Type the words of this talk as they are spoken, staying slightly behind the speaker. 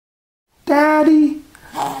Daddy,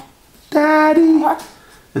 Daddy.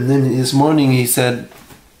 And then this morning he said,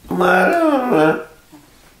 I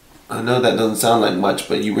know that doesn't sound like much,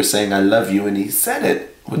 but you were saying I love you, and he said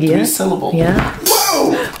it with 3 syllables. Yeah.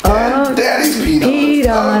 Whoa! Oh, Daddy's peed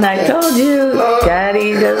on. Okay. I told you.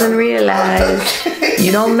 Daddy doesn't realize.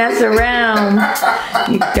 You don't mess around.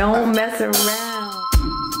 You don't mess around.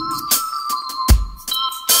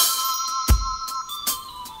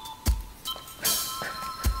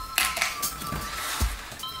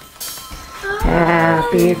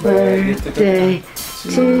 Happy birthday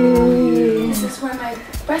to you. This is where my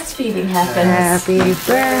breastfeeding happens. Happy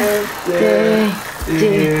birthday,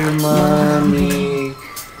 dear mommy.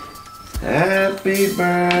 Happy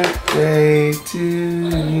birthday to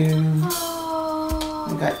you. I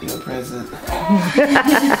got you a present.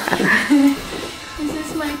 Is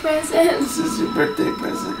this my present? This is your birthday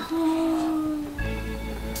present.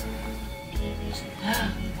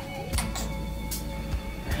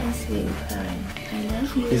 I see. Fine. I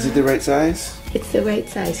love you. Is it the right size? It's the right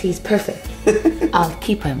size. He's perfect. I'll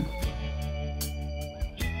keep him.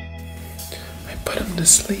 I put him to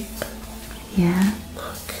sleep. Yeah?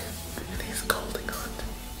 Look. And he's holding on.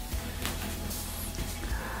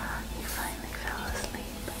 He finally fell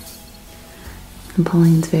asleep. And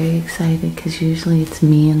Pauline's very excited because usually it's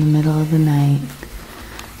me in the middle of the night.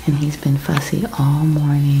 And he's been fussy all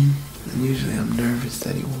morning. And usually I'm nervous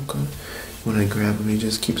that he won't go. When I grab him, he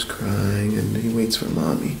just keeps crying and he waits for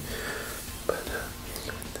mommy. But he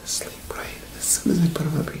went to sleep right as soon as I put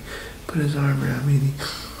him up. He put his arm around me and he...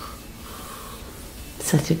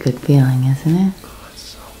 Such a good feeling, isn't it? Oh, it's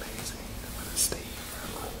so amazing. I'm gonna stay here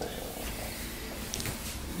for a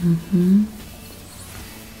Mm-hmm.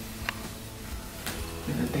 little bit.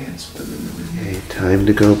 I'm gonna dance with him in the morning. Okay, time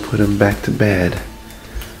to go put him back to bed.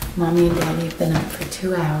 Mommy and Daddy have been up for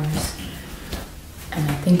 2 hours. And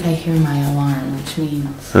I think I hear my alarm, which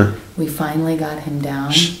means we finally got him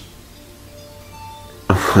down.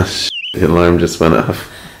 Oh, the alarm just went off.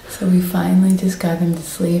 So we finally just got him to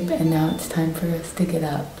sleep, and now it's time for us to get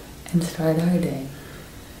up and start our day.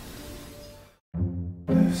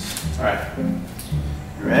 Alright. You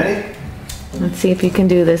ready? Let's see if you can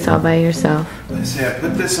do this all by yourself. Let's see, I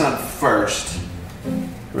put this on first.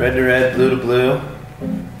 Red to red, blue to blue.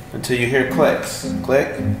 Until you hear clicks.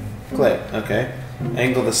 Click, click, okay.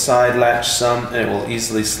 Angle the side latch some and it will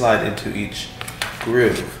easily slide into each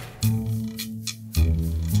groove. You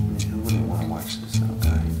wouldn't want to watch this,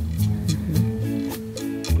 okay?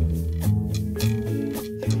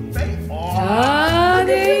 Oh,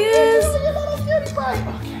 there he is! Okay,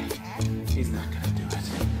 he's not gonna do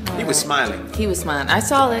it. He was smiling. He was smiling. I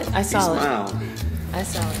saw it. I saw He it. smiled. I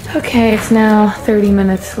saw it. Okay, it's now 30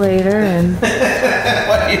 minutes later, and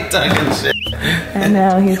What are you talking shit? and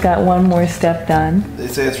now he's got one more step done. They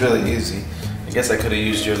say it's really easy. I guess I could have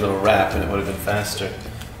used your little rap and it would have been faster.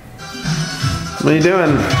 What are you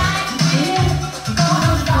doing?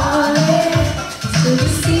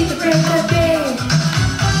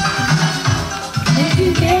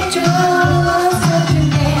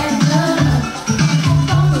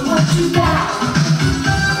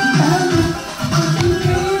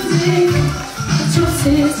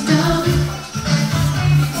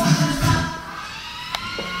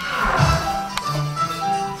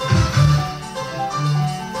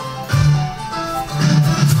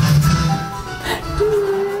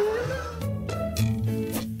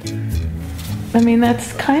 I mean,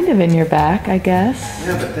 that's kind of in your back, I guess.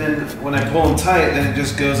 Yeah, but then when I pull him tight, then it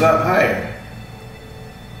just goes up higher.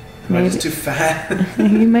 Am I just too fat?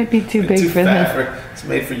 You might be too big for that. It's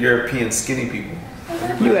made for European skinny people.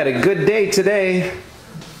 You had a good day today.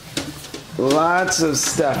 Lots of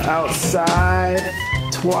stuff outside.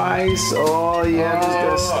 Twice. Oh yeah,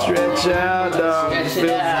 just gotta stretch out, dog. Feels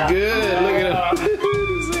good. Look at him.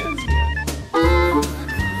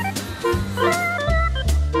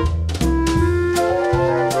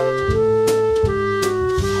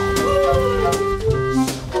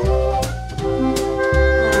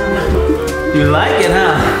 You like it,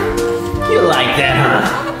 huh? You like that,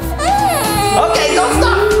 huh? Okay, don't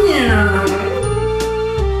stop.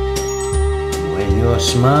 When you're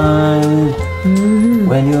smiling,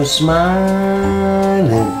 when you're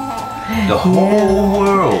smiling, the whole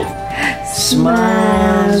world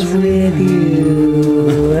smiles with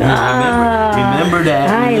you. Remember that.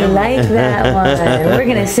 I like that one. We're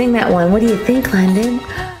gonna sing that one. What do you think, London?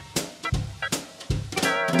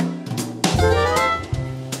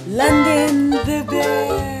 London the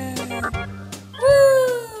bear.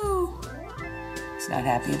 Woo! He's not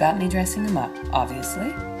happy about me dressing him up,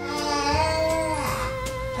 obviously.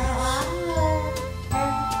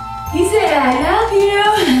 He said, I love you.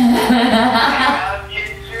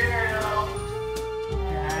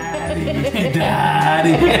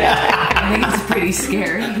 out of here. I think it's pretty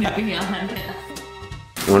scary, to be honest.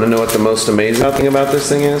 Want to know what the most amazing thing about this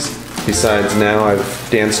thing is? Besides now I've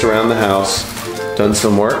danced around the house, done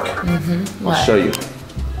some work. I'll show you.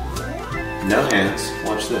 No hands.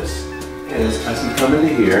 Watch this. As I can come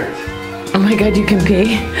into here. Oh my god, you can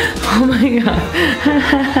pee? Oh my god.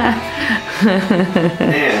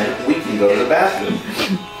 And we can go to the bathroom.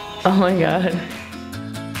 Oh my god.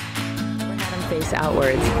 We're having face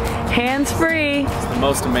outwards. Hands free. It's the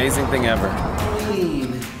most amazing thing ever.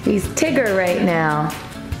 He's Tigger right now.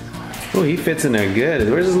 Oh, he fits in there good.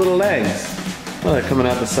 Where's his little legs? Oh, they're coming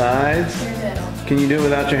out the sides. Can you do it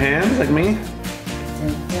without your hands, like me?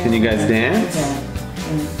 Can you guys dance?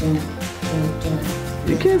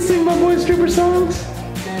 You can't sing my boy stripper songs?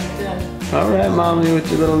 Alright, mommy, with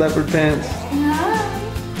your little leopard pants.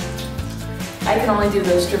 I can only do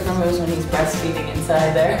those stripper moves when he's breastfeeding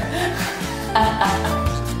inside there.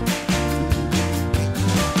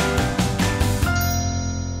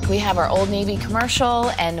 We have our Old Navy commercial,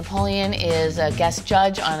 and Napoleon is a guest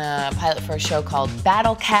judge on a pilot for a show called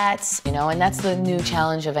Battle Cats. You know, and that's the new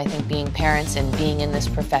challenge of, I think, being parents and being in this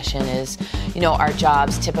profession is, you know, our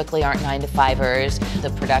jobs typically aren't 9-to-5ers. The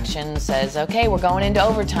production says, okay, we're going into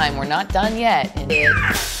overtime. We're not done yet. And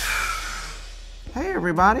Hey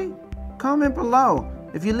everybody, comment below.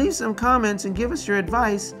 If you leave some comments and give us your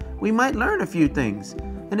advice, we might learn a few things.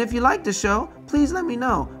 And if you like the show, please let me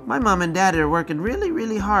know. My mom and dad are working really,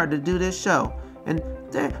 really hard to do this show. And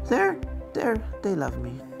they love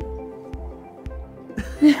me.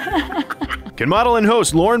 Can model and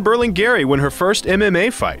host Lauren Berling-Gary win her first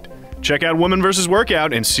MMA fight? Check out Woman vs.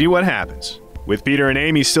 Workout and see what happens. With Peter and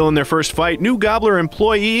Amy still in their first fight, new Gobbler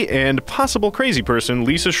employee and possible crazy person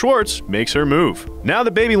Lisa Schwartz makes her move. Now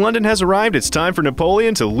that baby London has arrived, it's time for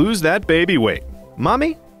Napoleon to lose that baby weight.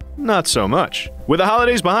 Mommy? Not so much. With the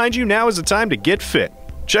holidays behind you, now is the time to get fit.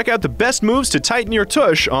 Check out the best moves to tighten your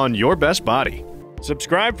tush on Your Best Body.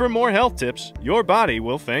 Subscribe for more health tips. Your body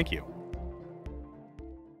will thank you.